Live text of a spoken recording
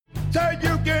Say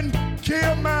you can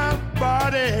kill my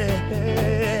body,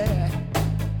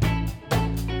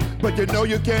 but you know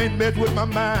you can't mess with my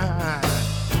mind.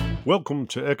 Welcome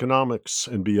to Economics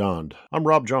and Beyond. I'm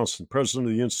Rob Johnson, president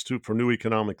of the Institute for New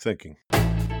Economic Thinking.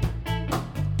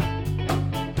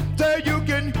 Say you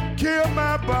can kill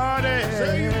my body,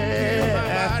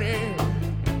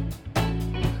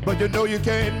 but you know you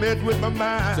can't mess with my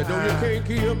mind. Say no, you can't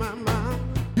kill my mind.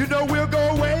 You know we'll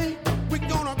go away. We're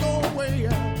gonna go away.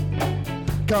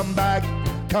 Come back,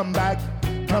 come back,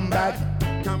 come back,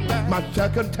 Come back. my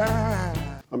second time.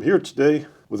 I'm here today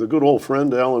with a good old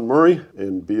friend, Alan Murray,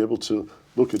 and be able to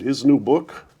look at his new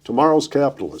book, Tomorrow's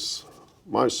Capitalists,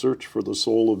 My Search for the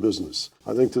Soul of Business.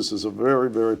 I think this is a very,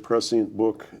 very prescient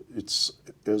book. It's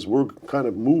as we're kind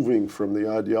of moving from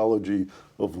the ideology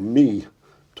of me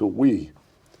to we,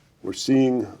 we're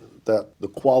seeing that the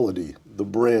quality, the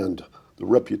brand, the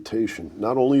reputation,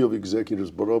 not only of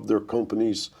executives, but of their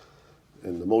companies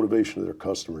and the motivation of their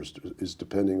customers is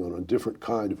depending on a different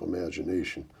kind of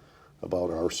imagination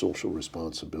about our social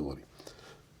responsibility.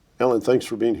 Alan, thanks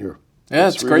for being here. Yeah,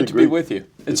 it's really great to be with you.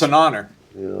 It's an honor.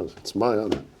 Yeah, it's my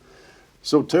honor.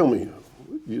 So tell me,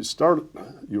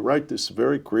 you write this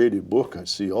very creative book. I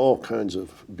see all kinds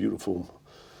of beautiful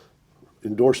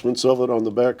endorsements of it on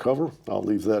the back cover. I'll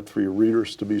leave that for your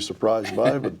readers to be surprised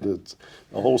by, but it's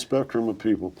a whole spectrum of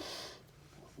people.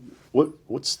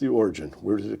 What's the origin?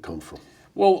 Where did it come from?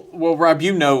 Well, Rob,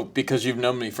 you know, because you've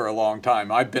known me for a long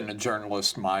time, I've been a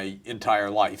journalist my entire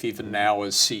life. Even now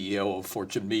as CEO of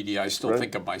Fortune Media, I still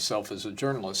think of myself as a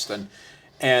journalist.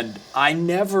 And I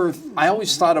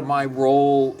always thought of my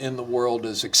role in the world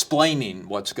as explaining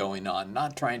what's going on,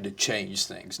 not trying to change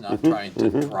things, not trying to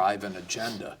drive an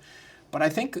agenda. But I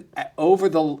think over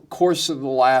the course of the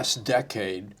last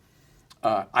decade,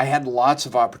 I had lots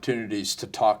of opportunities to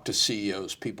talk to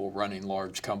CEOs, people running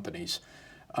large companies.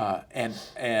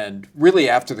 And really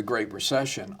after the Great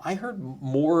Recession, I heard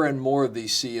more and more of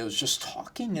these CEOs just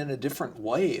talking in a different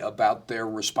way about their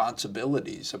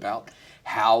responsibilities, about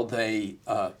how they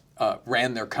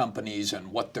ran their companies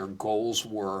and what their goals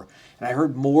were. And I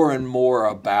heard more and more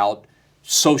about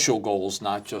social goals,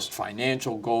 not just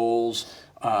financial goals.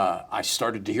 I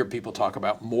started to hear people talk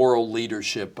about moral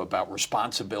leadership, about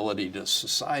responsibility to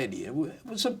society.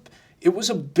 It was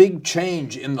a big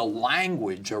change in the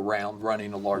language around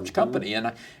running a large company,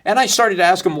 and I started to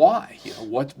ask them why. You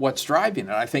know, what's driving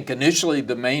it? I think initially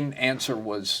the main answer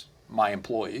was my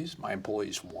employees. My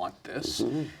employees want this.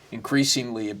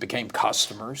 Increasingly, it became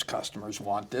customers. Customers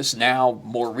want this. Now,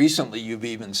 more recently, you've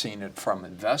even seen it from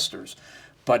investors.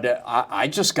 But I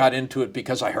just got into it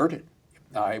because I heard it.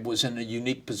 I was in a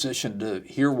unique position to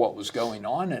hear what was going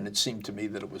on, and it seemed to me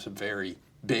that it was a very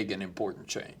big and important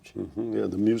change. Yeah,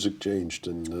 the music changed,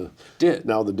 and Did.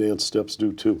 now the dance steps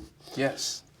do too.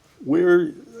 Yes.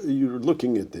 Where you're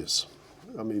looking at this,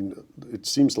 I mean, it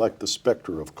seems like the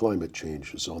specter of climate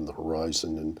change is on the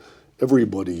horizon, and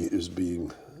everybody is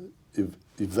being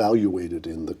evaluated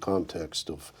in the context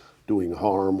of doing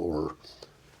harm or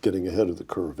getting ahead of the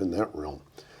curve in that realm.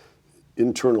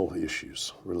 Internal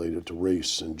issues related to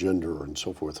race and gender and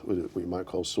so forth, what we might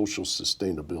call social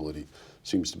sustainability,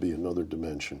 seems to be another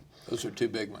dimension. Those are two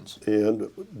big ones. And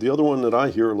the other one that I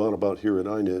hear a lot about here at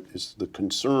INET is the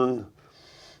concern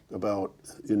about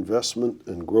investment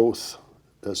and growth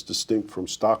as distinct from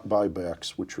stock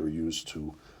buybacks, which are used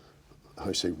to,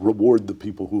 I say, reward the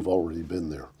people who've already been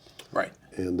there. Right.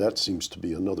 And that seems to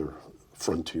be another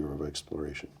frontier of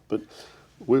exploration. But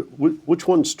which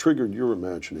ones triggered your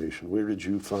imagination? Where did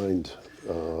you find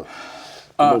the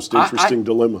most interesting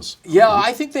dilemmas? Yeah,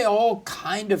 I think they all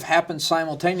kind of happen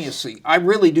simultaneously. I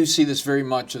really do see this very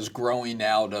much as growing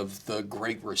out of the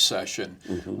Great Recession,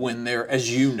 when there, as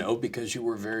you know, because you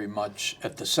were very much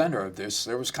at the center of this,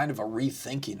 there was kind of a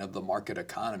rethinking of the market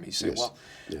economy. Say, Yes.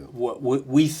 what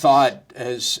we thought,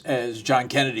 as John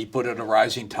Kennedy put it, a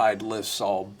rising tide lifts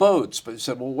all boats. But he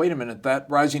said, well, wait a minute, that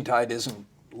rising tide isn't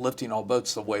lifting all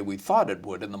boats the way we thought it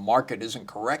would, and the market isn't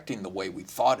correcting the way we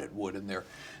thought it would, and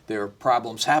there are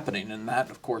problems happening. And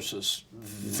that, of course, is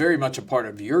very much a part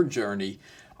of your journey.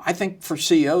 I think for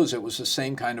CEOs, it was the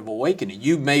same kind of awakening.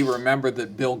 You may remember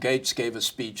that Bill Gates gave a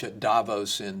speech at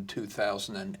Davos in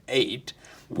 2008,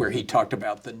 where he talked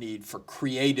about the need for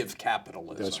creative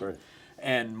capitalism. That's right.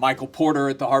 And Michael Porter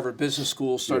at the Harvard Business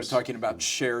School started talking about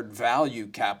shared value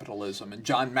capitalism. And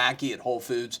John Mackey at Whole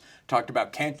Foods talked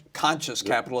about conscious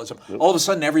capitalism. All of a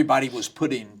sudden, everybody was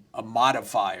putting a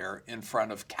modifier in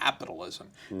front of capitalism.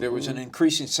 There was an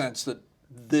increasing sense that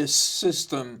this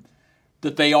system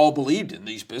that they all believed in,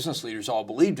 these business leaders all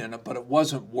believed in it, but it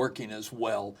wasn't working as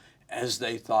well as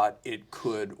they thought it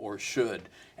could or should.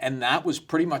 And that was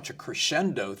pretty much a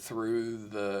crescendo through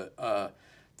the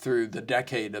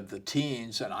decade of the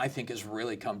teens, and I think has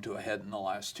really come to a head in the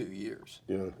last 2 years.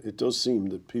 Yeah, it does seem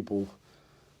that people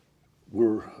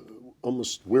were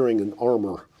almost wearing an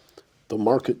armor. The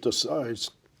market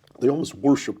decides. They almost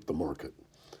worship the market.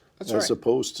 That's as right.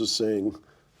 opposed to saying,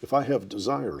 if I have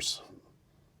desires,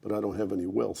 but I don't have any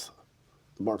wealth,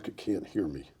 the market can't hear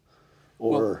me.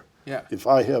 Or Well, yeah. if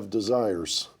I have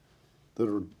desires that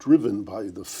are driven by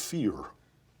the fear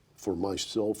for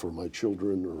myself or my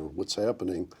children or what's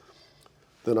happening,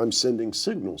 then I'm sending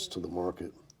signals to the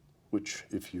market, which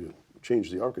if you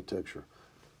change the architecture,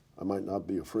 I might not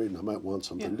be afraid and I might want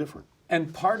something different.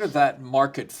 And part of that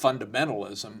market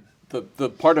fundamentalism, the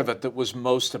part of it that was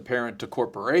most apparent to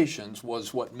corporations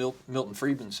was what Milton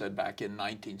Friedman said back in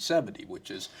 1970,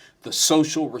 which is the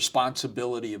social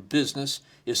responsibility of business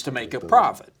is to make a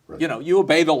profit. Right. You know, you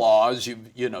obey the laws,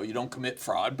 you don't commit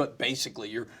fraud, but basically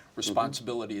your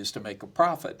responsibility is to make a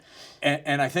profit.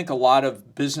 And I think a lot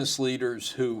of business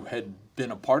leaders who had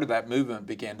been a part of that movement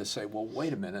began to say, well,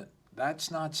 wait a minute, that's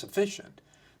not sufficient.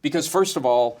 Because first of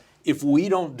all, if we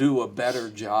don't do a better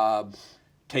job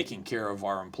taking care of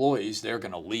our employees, they're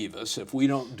going to leave us. If we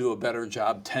don't do a better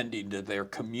job tending to their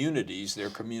communities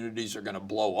are going to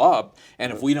blow up.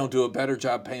 And if we don't do a better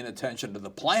job paying attention to the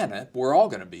planet, we're all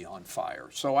going to be on fire.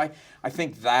 So I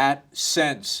think that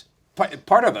sense,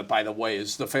 part of it, by the way,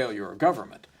 is the failure of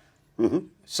government.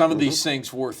 Some of these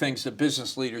things were things that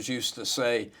business leaders used to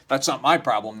say, that's not my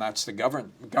problem, that's the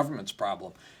government's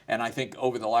problem. And I think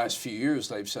over the last few years,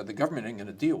 they've said the government ain't going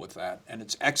to deal with that. And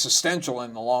it's existential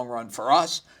in the long run for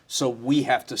us, so we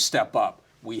have to step up.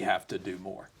 We have to do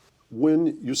more.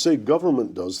 When you say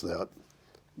government does that,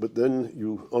 but then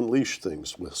you unleash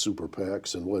things with super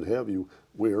PACs and what have you,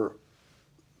 where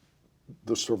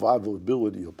the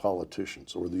survivability of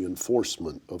politicians or the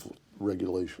enforcement of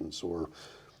regulations or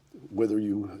whether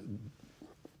you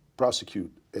prosecute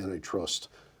antitrust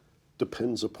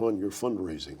depends upon your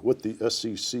fundraising, what the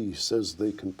SEC says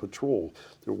they can patrol.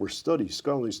 There were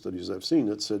scholarly studies I've seen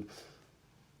that said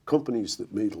companies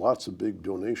that made lots of big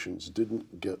donations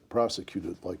didn't get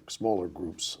prosecuted like smaller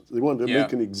groups. They wanted to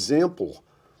make an example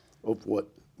of what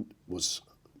was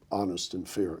honest and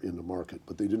fair in the market,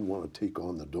 but they didn't want to take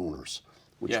on the donors,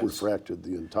 which refracted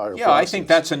the entire process. I think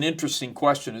that's an interesting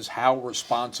question, is how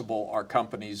responsible are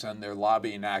companies and their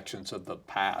lobbying actions of the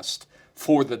past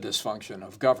for the dysfunction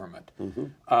of government?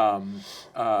 I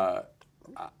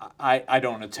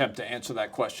don't attempt to answer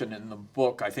that question in the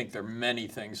book. I think there are many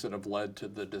things that have led to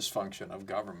the dysfunction of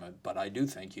government, but I do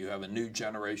think you have a new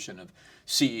generation of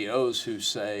CEOs who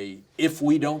say, if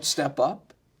we don't step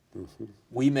up,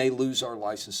 we may lose our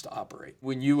license to operate.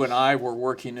 When you and I were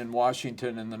working in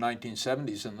Washington in the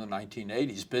 1970s and the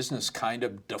 1980s, business kind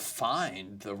of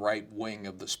defined the right wing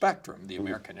of the spectrum, the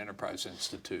American Enterprise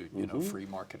Institute, free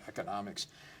market economics.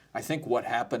 I think what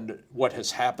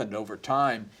has happened over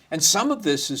time, and some of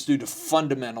this is due to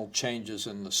fundamental changes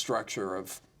in the structure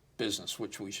of business,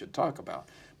 which we should talk about.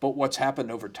 But what's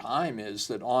happened over time is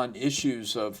that on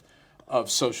issues of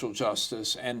social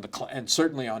justice and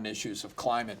certainly on issues of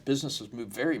climate, business has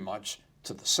moved very much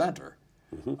to the center,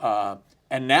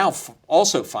 and now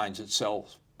also finds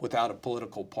itself without a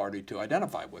political party to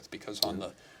identify with, because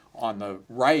on the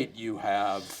right you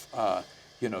have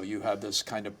you have this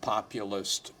kind of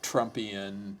populist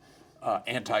Trumpian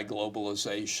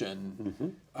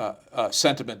anti-globalization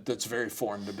sentiment that's very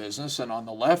foreign to business, and on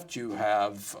the left you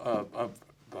have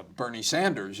Bernie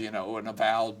Sanders, an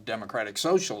avowed democratic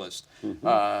socialist,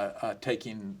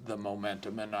 taking the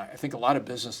momentum. And I think a lot of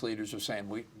business leaders are saying,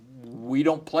 we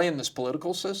don't play in this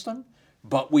political system,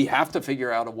 but we have to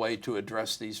figure out a way to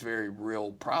address these very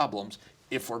real problems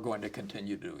if we're going to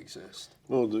continue to exist.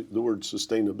 Well, the word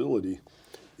sustainability,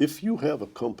 if you have a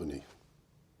company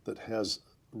that has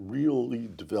really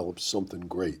developed something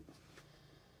great,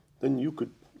 then you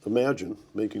could imagine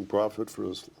making profit for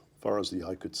as far as the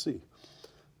eye could see.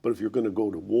 But if you're going to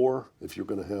go to war, if you're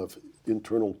going to have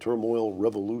internal turmoil,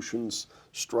 revolutions,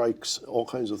 strikes, all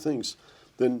kinds of things,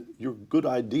 then your good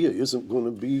idea isn't going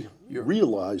to be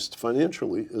realized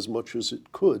financially as much as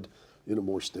it could in a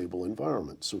more stable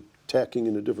environment. So tacking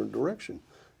in a different direction,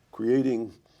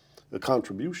 creating a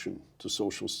contribution to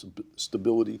social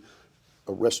stability,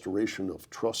 a restoration of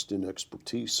trust in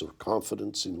expertise or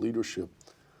confidence in leadership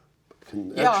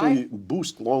can actually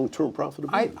boost long-term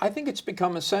profitability. I think it's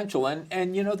become essential. And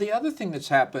the other thing that's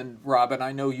happened, Rob, and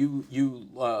I know you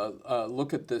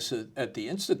look at this at the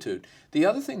Institute, the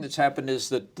other thing that's happened is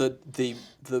that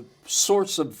the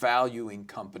source of valuing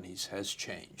companies has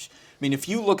changed. mean, if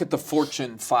you look at the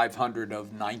Fortune 500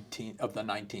 of the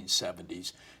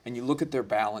 1970s, and you look at their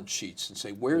balance sheets and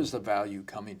say, where's the value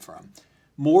coming from?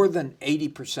 More than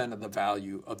 80% of the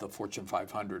value of the Fortune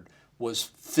 500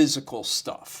 was physical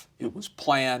stuff. It was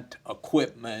plant,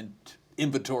 equipment,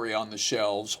 inventory on the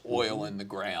shelves, oil in the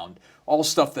ground, all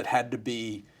stuff that had to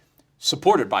be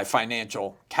supported by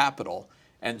financial capital.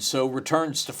 And so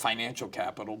returns to financial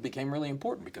capital became really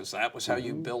important because that was how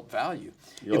you built value.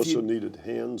 You also needed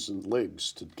hands and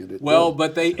legs to get it well, done.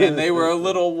 but they were a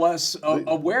little less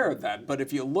aware of that. But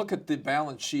if you look at the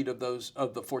balance sheet of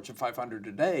the Fortune 500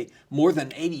 today, more than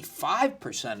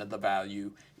 85% of the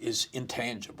value is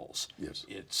intangibles. Yes.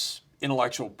 It's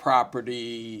intellectual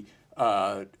property,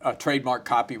 trademark,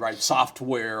 copyright,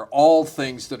 software, all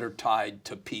things that are tied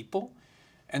to people.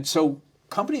 And so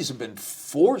companies have been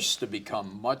forced to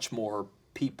become much more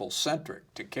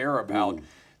people-centric, to care about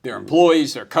their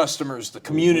employees, their customers, the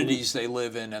communities they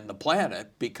live in, and the planet,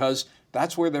 because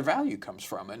that's where their value comes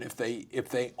from. And if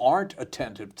they aren't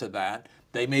attentive to that,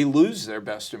 they may lose their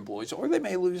best employees or they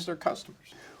may lose their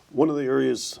customers. One of the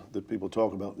areas that people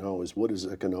talk about now is what is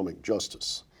economic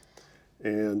justice.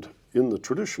 And in the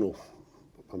traditional,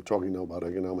 I'm talking now about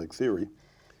economic theory,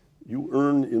 you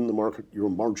earn in the market your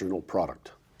marginal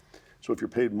product. So if you're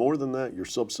paid more than that, you're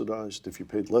subsidized. If you're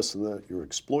paid less than that, you're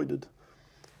exploited.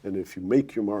 And if you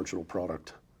make your marginal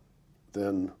product,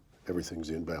 then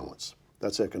everything's in balance.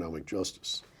 That's economic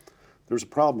justice. There's a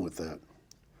problem with that.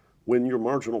 When your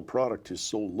marginal product is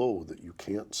so low that you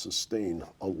can't sustain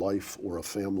a life or a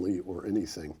family or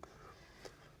anything,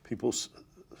 people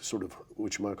sort of,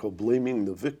 which you might call blaming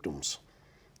the victims,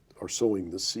 are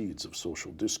sowing the seeds of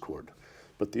social discord.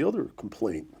 But the other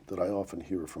complaint that I often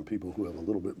hear from people who have a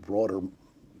little bit broader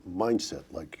mindset,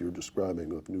 like you're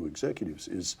describing of new executives,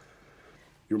 is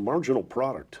your marginal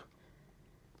product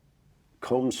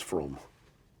comes from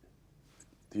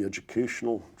the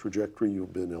educational trajectory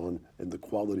you've been on and the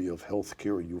quality of health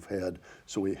care you've had.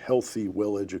 So a healthy,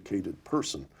 well-educated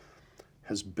person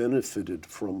has benefited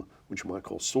from what you might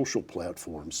call social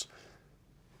platforms.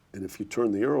 And if you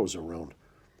turn the arrows around,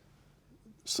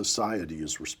 society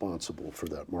is responsible for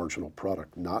that marginal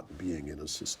product not being in a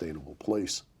sustainable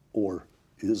place, or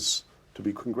is to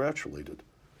be congratulated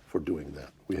for doing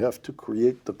that. We have to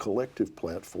create the collective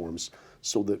platforms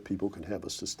so that people can have a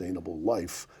sustainable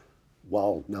life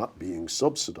while not being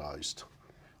subsidized.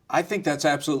 I think that's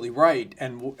absolutely right.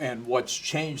 And what's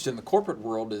changed in the corporate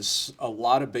world is a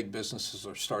lot of big businesses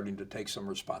are starting to take some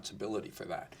responsibility for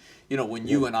that. You know, when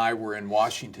you and I were in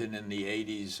Washington in the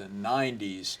 80s and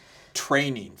 90s,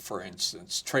 training, for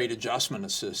instance, trade adjustment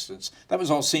assistance, that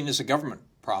was all seen as a government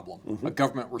problem, a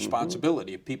government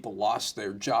responsibility. If people lost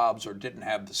their jobs or didn't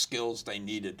have the skills they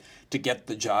needed to get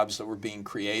the jobs that were being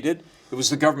created, it was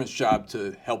the government's job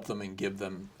to help them and give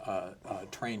them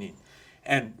training.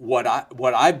 And what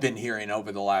I've been hearing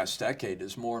over the last decade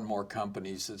is more and more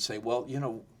companies that say, well, you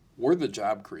know, we're the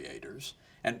job creators.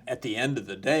 And at the end of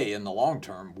the day, in the long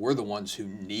term, we're the ones who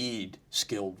need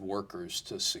skilled workers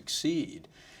to succeed.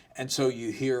 And so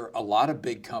you hear a lot of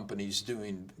big companies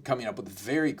coming up with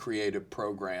very creative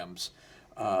programs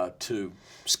to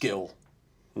skill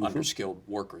underskilled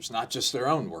workers, not just their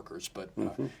own workers, but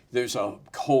there's a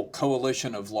whole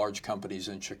coalition of large companies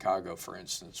in Chicago, for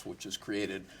instance, which has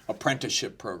created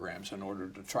apprenticeship programs in order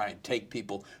to try and take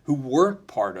people who weren't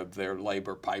part of their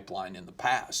labor pipeline in the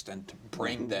past and to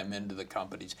bring them into the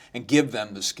companies and give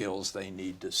them the skills they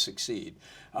need to succeed.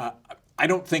 I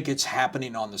don't think it's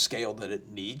happening on the scale that it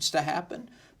needs to happen,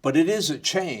 but it is a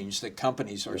change that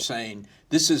companies are saying,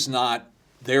 this is not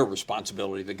their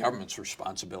responsibility, the government's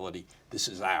responsibility, this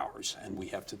is ours, and we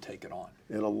have to take it on.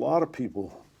 And a lot of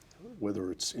people,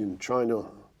 whether it's in China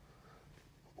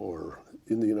or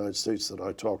in the United States that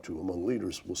I talk to among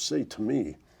leaders, will say to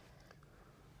me,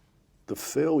 the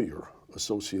failure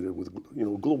associated with, you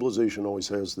know, globalization always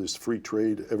has this free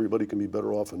trade, everybody can be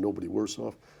better off and nobody worse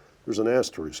off. There's an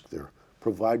asterisk there.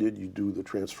 Provided you do the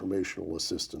transformational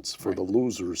assistance for the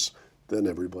losers, then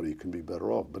everybody can be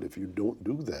better off. But if you don't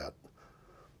do that,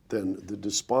 then the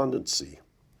despondency,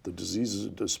 the diseases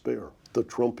of despair, the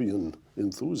Trumpian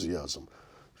enthusiasm.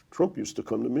 Trump used to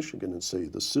come to Michigan and say,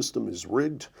 the system is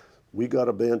rigged, we got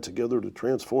to band together to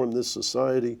transform this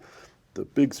society. The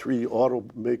big three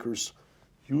automakers,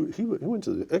 he went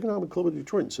to the Economic Club of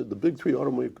Detroit and said the big three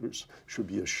automakers should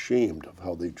be ashamed of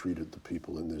how they treated the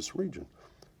people in this region.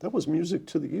 That was music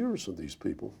to the ears of these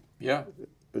people. Yeah.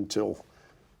 Until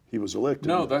he was elected.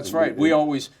 No, that's right.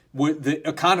 The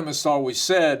economists always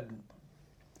said,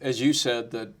 as you said,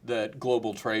 that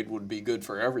global trade would be good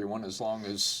for everyone as long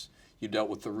as you dealt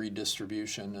with the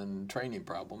redistribution and training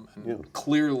problem. And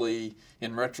clearly,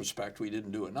 in retrospect, we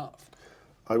didn't do enough.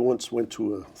 I once went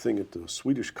to a thing at the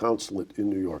Swedish consulate in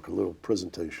New York, a little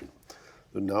presentation.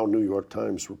 The now New York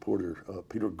Times reporter,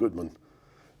 Peter Goodman,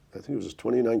 I think it was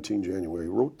 2019 January,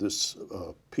 wrote this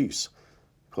piece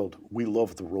called "We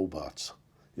Love the Robots"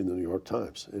 in the New York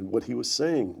Times. And what he was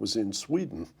saying was, in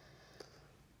Sweden,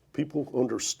 people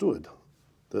understood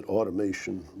that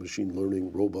automation, machine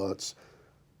learning, robots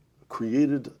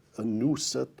created a new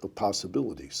set of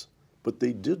possibilities. But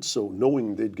they did so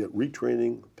knowing they'd get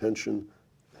retraining, pension,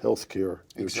 health care,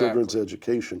 their children's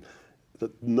education,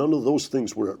 that none of those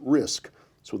things were at risk,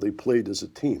 so they played as a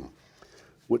team.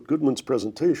 What Goodman's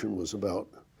presentation was about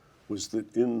was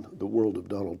that in the world of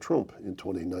Donald Trump in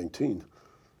 2019,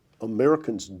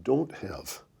 Americans don't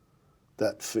have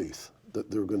that faith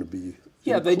that they're going to be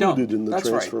included in the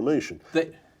transformation.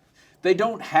 Right. They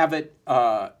don't have it,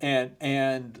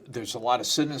 and there's a lot of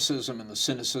cynicism, and the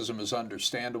cynicism is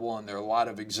understandable, and there are a lot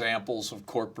of examples of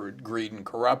corporate greed and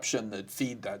corruption that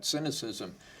feed that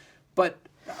cynicism. But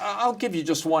I'll give you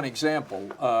just one example.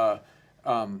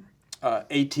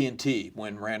 AT&T,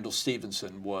 when Randall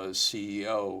Stephenson was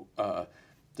CEO,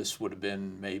 this would have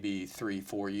been maybe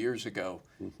 3-4 years ago,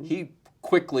 he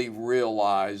quickly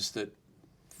realized that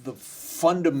the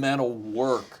fundamental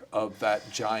work of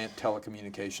that giant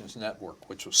telecommunications network,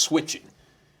 which was switching,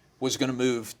 was going to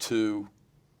move to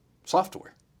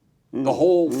software. The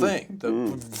whole thing, the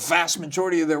vast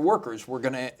majority of their workers were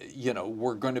going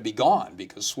to be gone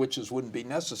because switches wouldn't be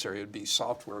necessary. It would be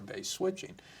software-based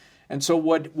switching. And so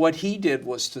what he did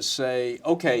was to say,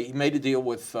 okay, he made a deal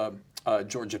with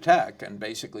Georgia Tech and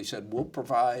basically said, we'll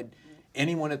provide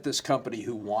anyone at this company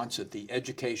who wants it the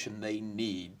education they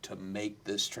need to make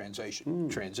this transition.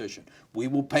 We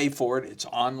will pay for it. It's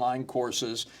online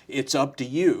courses. It's up to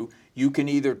you. You can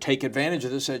either take advantage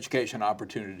of this education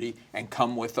opportunity and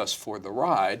come with us for the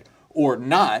ride or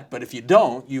not. But if you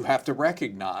don't, you have to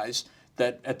recognize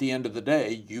that at the end of the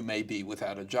day, you may be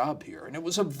without a job here. And it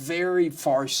was a very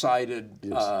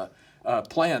far-sighted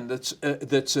plan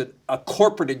that's a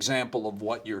corporate example of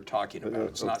what you're talking about.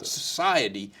 It's not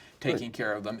society taking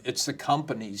care of them. It's the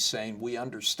companies saying, we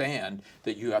understand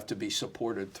that you have to be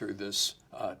supported through this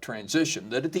transition,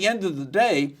 that at the end of the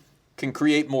day can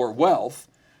create more wealth,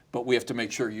 but we have to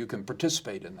make sure you can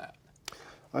participate in that.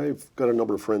 I've got a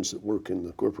number of friends that work in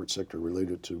the corporate sector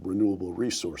related to renewable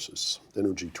resources,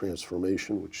 energy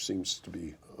transformation, which seems to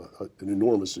be an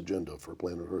enormous agenda for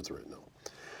planet Earth right now.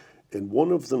 And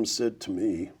one of them said to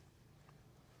me,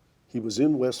 he was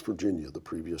in West Virginia the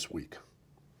previous week.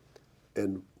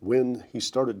 And when he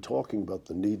started talking about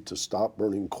the need to stop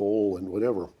burning coal and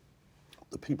whatever,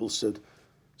 the people said,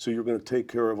 so you're going to take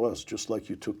care of us just like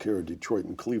you took care of Detroit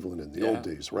and Cleveland in the old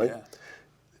days, right? Yeah.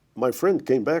 My friend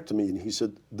came back to me and he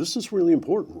said, this is really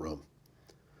important, Rum,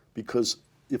 because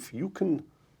if you can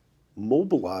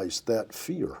mobilize that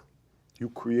fear, you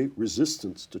create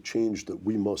resistance to change that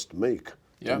we must make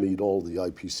to meet all the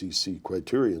IPCC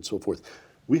criteria and so forth.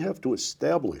 We have to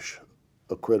establish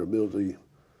a credibility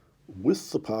with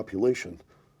the population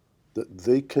that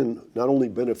they can not only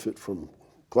benefit from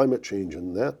climate change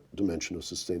and that dimension of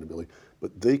sustainability,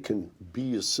 but they can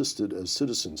be assisted as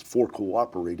citizens for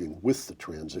cooperating with the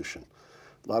transition.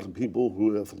 A lot of people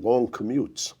who have long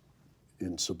commutes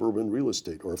in suburban real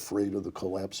estate are afraid of the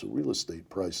collapse of real estate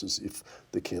prices if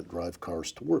they can't drive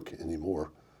cars to work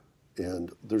anymore.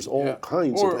 And there's all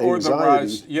kinds of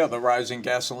anxiety. Or the rising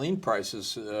gasoline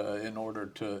prices in order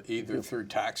to either through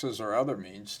taxes or other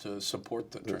means to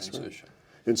support the transition.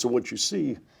 Right. And so what you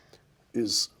see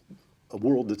is a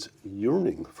world that's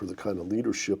yearning for the kind of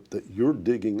leadership that you're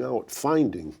digging out,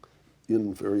 finding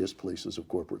in various places of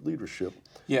corporate leadership,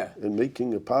 and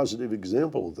making a positive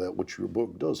example of that, which your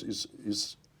book does, is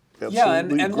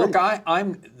absolutely and great.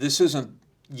 look, this isn't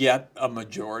yet a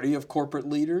majority of corporate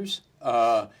leaders,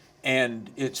 and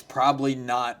it's probably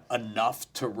not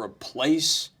enough to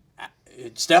replace.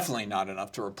 It's definitely not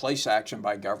enough to replace action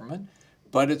by government.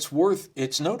 But it's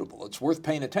notable. It's worth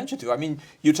paying attention to. I mean,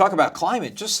 you talk about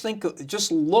climate. Just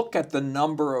look at the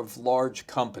number of large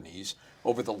companies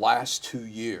over the last 2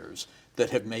 years that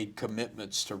have made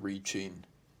commitments to reaching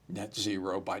net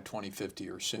zero by 2050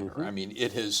 or sooner. I mean,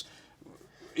 it has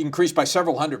increased by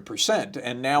several 100%,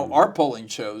 and now our polling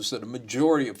shows that a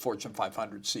majority of Fortune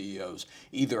 500 CEOs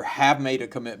either have made a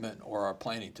commitment or are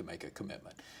planning to make a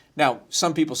commitment. Now,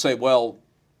 some people say, well,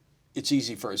 it's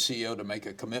easy for a CEO to make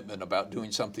a commitment about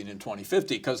doing something in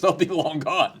 2050 because they'll be long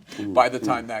gone by the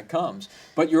time that comes.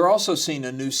 But you're also seeing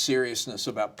a new seriousness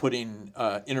about putting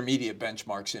intermediate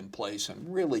benchmarks in place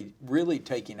and really, really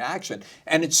taking action.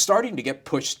 And it's starting to get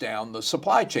pushed down the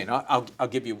supply chain. I'll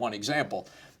give you one example.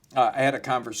 I had a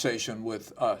conversation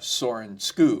with Soren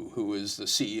Skoo, who is the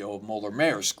CEO of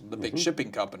Moller-Maersk, the big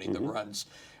shipping company that runs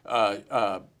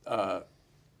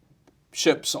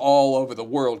ships all over the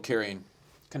world carrying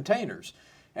containers.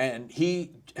 And he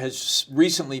has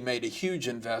recently made a huge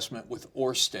investment with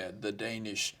Ørsted, the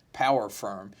Danish power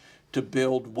firm, to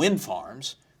build wind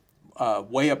farms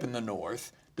way up in the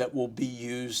north that will be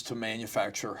used to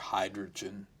manufacture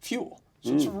hydrogen fuel.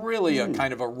 So it's really a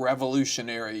kind of a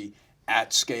revolutionary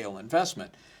at-scale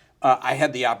investment. I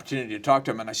had the opportunity to talk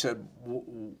to him, and I said,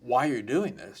 why are you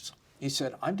doing this? He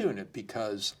said, I'm doing it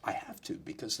because I have to,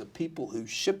 because the people who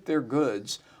ship their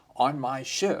goods on my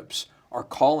ships are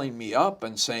calling me up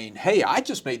and saying, hey, I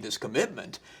just made this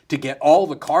commitment to get all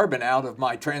the carbon out of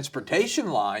my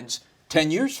transportation lines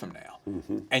 10 years from now.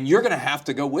 And you're going to have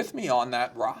to go with me on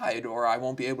that ride or I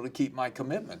won't be able to keep my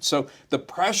commitment. So the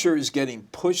pressure is getting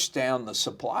pushed down the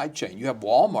supply chain. You have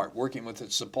Walmart working with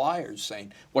its suppliers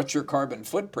saying, what's your carbon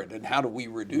footprint and how do we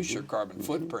reduce your carbon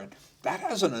footprint? That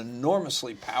has an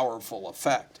enormously powerful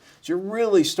effect. So you're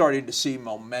really starting to see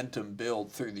momentum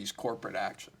build through these corporate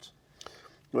actions.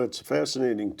 Well, it's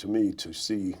fascinating to me to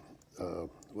see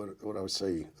what I would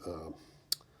say,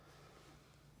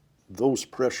 those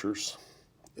pressures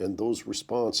and those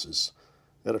responses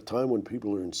at a time when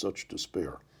people are in such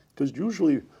despair. Because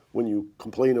usually when you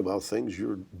complain about things,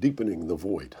 you're deepening the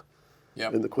void.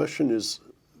 Yep. And the question is,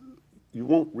 you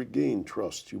won't regain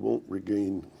trust, you won't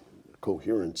regain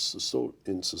coherence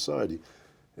in society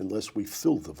unless we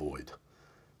fill the void.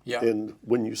 Yeah. And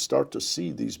when you start to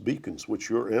see these beacons, which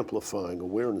you're amplifying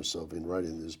awareness of in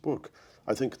writing this book,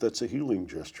 I think that's a healing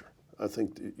gesture. I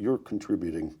think you're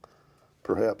contributing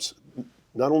perhaps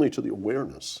not only to the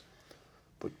awareness,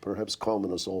 but perhaps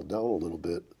calming us all down a little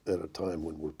bit at a time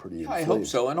when we're pretty inflamed. I hope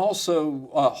so. And also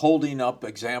holding up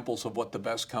examples of what the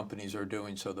best companies are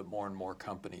doing so that more and more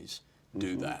companies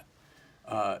do that.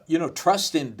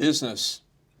 Trust in business,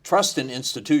 trust in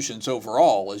institutions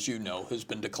overall, as you know, has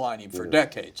been declining for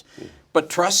decades. But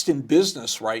trust in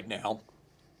business right now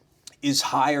is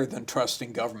higher than trust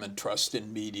in government, trust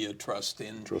in media, trust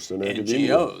in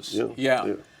NGOs.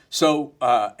 Yeah. So,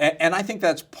 and I think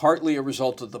that's partly a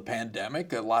result of the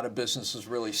pandemic. A lot of businesses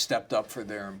really stepped up for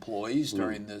their employees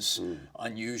during this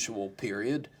unusual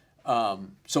period.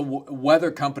 So whether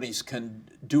companies can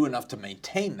do enough to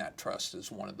maintain that trust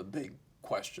is one of the big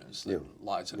questions that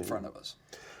lies in front of us.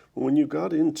 When you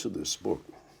got into this book,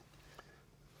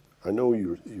 I know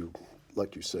you,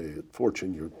 like you say, at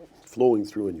Fortune, you're flowing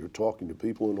through and you're talking to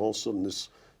people, and all of a sudden this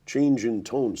change in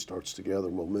tone starts to gather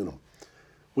momentum.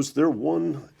 Was there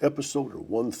one episode or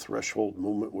one threshold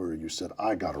moment where you said,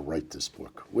 I got to write this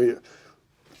book?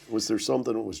 Was there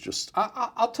something that was just...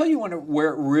 I'll tell you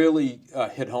where it really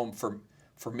hit home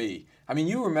for me. I mean,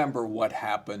 you remember what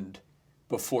happened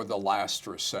before the last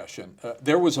recession.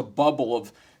 There was a bubble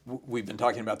of, we've been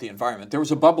talking about the environment, there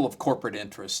was a bubble of corporate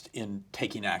interest in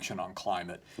taking action on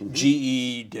climate.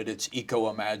 GE did its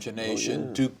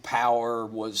eco-imagination. Duke Power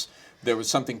there was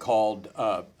something called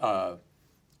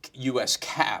U.S.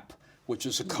 CAP, which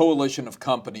is a coalition of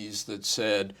companies that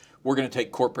said, we're going to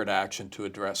take corporate action to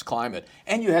address climate.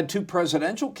 And you had two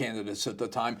presidential candidates at the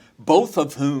time, both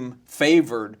of whom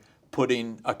favored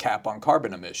putting a cap on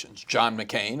carbon emissions. John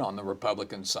McCain on the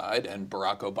Republican side and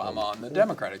Barack Obama on the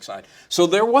Democratic side. So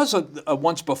there was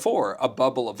once before a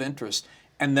bubble of interest.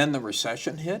 And then the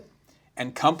recession hit,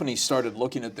 and companies started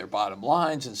looking at their bottom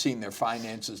lines and seeing their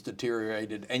finances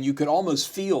deteriorated. And you could almost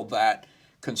feel that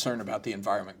concern about the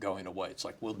environment going away. It's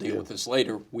like, we'll deal with this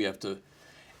later. We have to.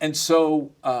 And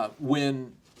so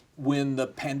when the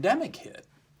pandemic hit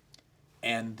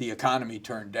and the economy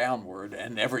turned downward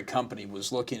and every company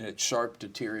was looking at sharp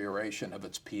deterioration of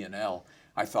its P&L,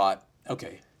 I thought,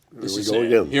 okay, this is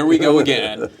it. Here we go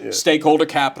again. Stakeholder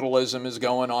capitalism is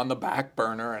going on the back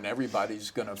burner and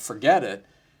everybody's going to forget it.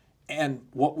 And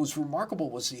what was remarkable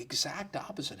was the exact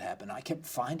opposite happened. I kept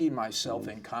finding myself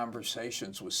in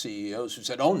conversations with CEOs who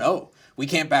said, oh no, we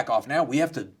can't back off now. We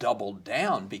have to double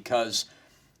down because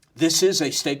this is a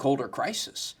stakeholder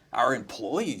crisis. Our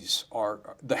employees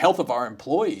the health of our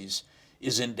employees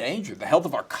is in danger. The health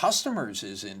of our customers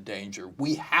is in danger.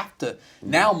 We have to,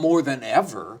 now more than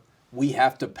ever, we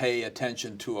have to pay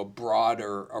attention to a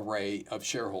broader array of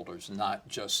shareholders, not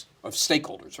just, of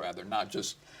stakeholders rather, not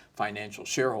just financial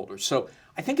shareholders. So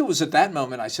I think it was at that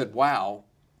moment I said, wow,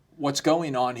 what's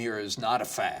going on here is not a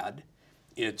fad.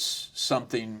 it's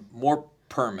something more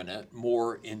permanent,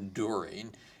 more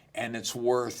enduring, and it's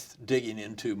worth digging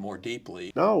into more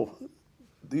deeply. Now,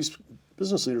 these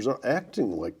business leaders are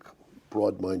acting like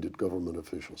broad-minded government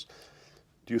officials.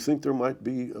 Do you think there might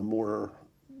be a more,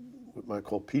 what might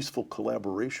call, peaceful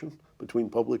collaboration between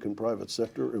public and private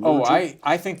sector emerging?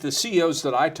 I think the CEOs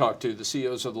that I talk to, the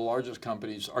CEOs of the largest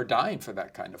companies, are dying for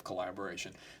that kind of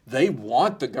collaboration. They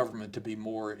want the government to be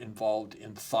more involved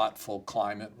in thoughtful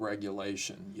climate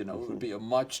regulation. It would be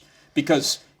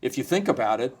because if you think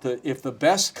about it, if the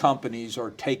best companies are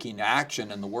taking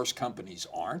action and the worst companies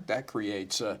aren't, that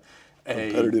creates a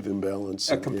competitive imbalance.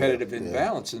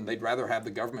 And they'd rather have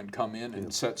the government come in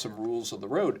and set some rules of the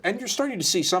road. And you're starting to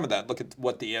see some of that. Look at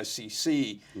what the SEC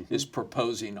is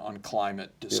proposing on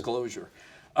climate disclosure.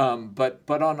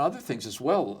 But on other things as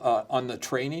well, on the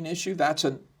training issue, that's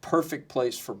a perfect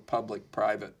place for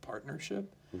public-private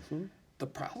partnership. The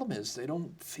problem is they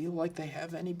don't feel like they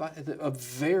have anybody, a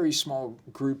very small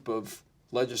group of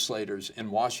legislators in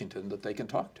Washington that they can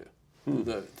talk to.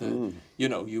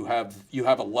 You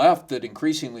have a left that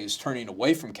increasingly is turning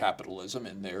away from capitalism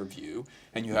in their view,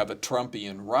 and you have a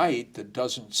Trumpian right that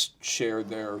doesn't share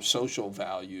their social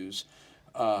values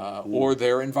or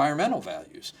their environmental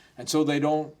values, and so they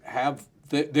don't have.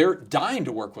 They're dying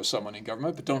to work with someone in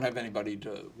government, but don't have anybody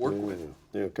to work with.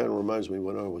 Yeah, it kind of reminds me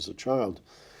when I was a child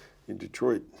in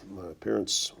Detroit. My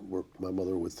parents worked. My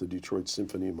mother with the Detroit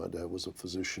Symphony. My dad was a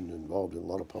physician involved in a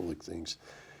lot of public things.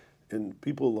 And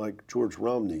people like George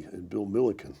Romney and Bill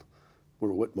Milliken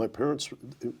were what my parents,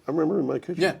 I remember in my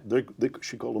kitchen,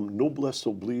 she called them noblesse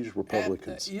oblige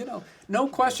Republicans. No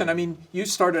question. I mean, you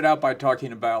started out by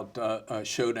talking about a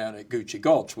showdown at Gucci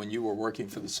Gulch when you were working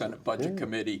for the Senate Budget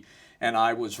Committee, and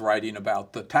I was writing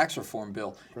about the tax reform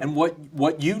bill. Right. And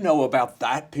what you know about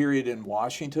that period in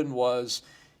Washington was,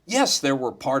 yes, there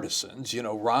were partisans.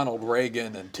 Ronald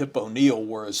Reagan and Tip O'Neill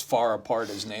were as far apart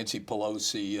as Nancy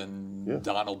Pelosi and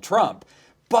Donald Trump.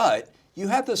 But you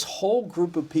had this whole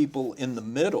group of people in the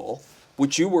middle,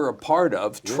 which you were a part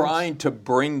of, trying to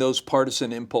bring those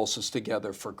partisan impulses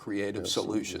together for creative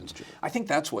solutions. I think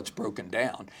that's what's broken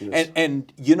down. Yes.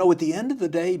 And at the end of the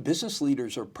day, business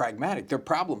leaders are pragmatic. They're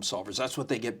problem solvers. That's what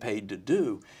they get paid to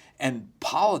do. And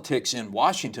politics in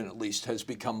Washington, at least, has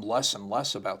become less and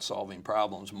less about solving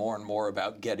problems, more and more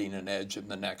about getting an edge in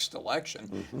the next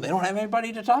election. They don't have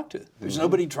anybody to talk to. There's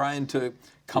nobody trying to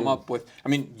come up with. I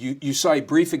mean, you saw a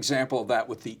brief example of that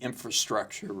with the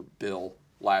infrastructure bill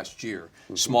last year.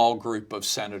 Small group of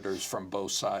senators from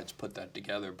both sides put that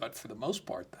together. But for the most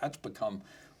part, that's become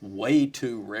way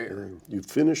too rare. You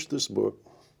finished this book.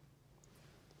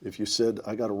 If you said,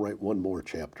 I got to write one more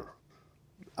chapter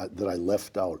that I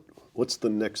left out, what's the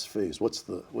next phase? What's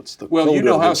the you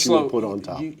know how that slow you would put on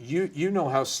top? You know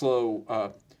how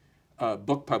slow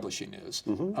book publishing is.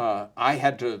 I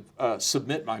had to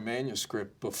submit my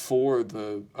manuscript before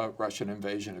the Russian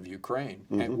invasion of Ukraine,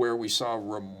 and where we saw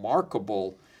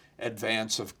remarkable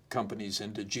advance of companies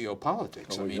into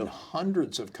geopolitics.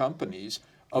 Hundreds of companies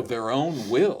of their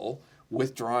own will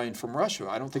withdrawing from Russia.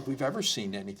 I don't think we've ever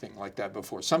seen anything like that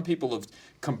before. Some people have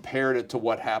compared it to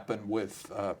what happened with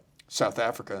South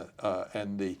Africa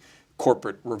and the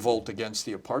corporate revolt against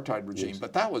the apartheid regime.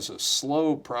 But that was a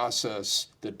slow process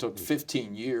that took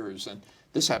 15 years, and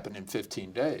this happened in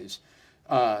 15 days.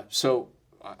 So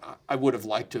I would have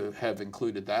liked to have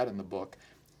included that in the book.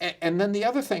 And then the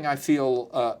other thing I feel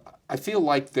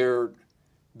like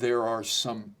there are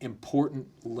some important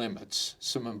limits,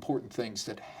 some important things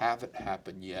that haven't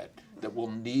happened yet that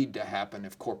will need to happen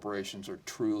if corporations are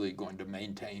truly going to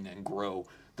maintain and grow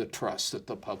the trust that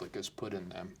the public has put in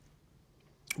them.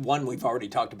 One we've already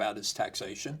talked about is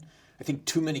taxation. I think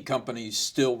too many companies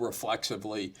still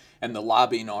reflexively, and the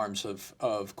lobbying arms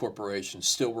of corporations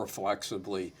still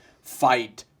reflexively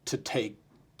fight to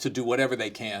do whatever they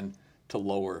can to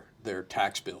lower their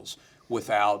tax bills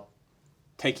without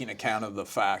taking account of the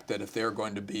fact that if they're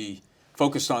going to be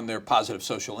focused on their positive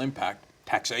social impact,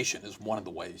 taxation is one of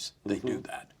the ways they do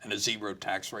that. And a zero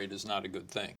tax rate is not a good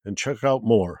thing. And check out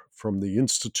more from the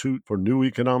Institute for New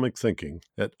Economic Thinking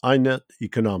at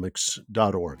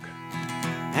ineteconomics.org.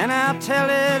 And I'll tell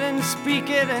it and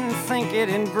speak it and think it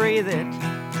and breathe it,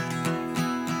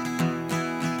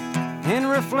 and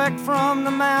reflect from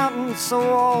the mountains so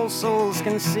all souls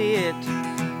can see it.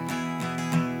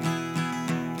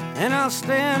 And I'll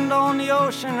stand on the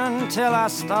ocean until I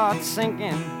start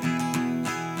sinking,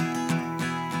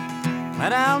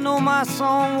 but I'll know my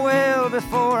song well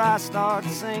before I start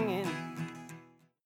singing.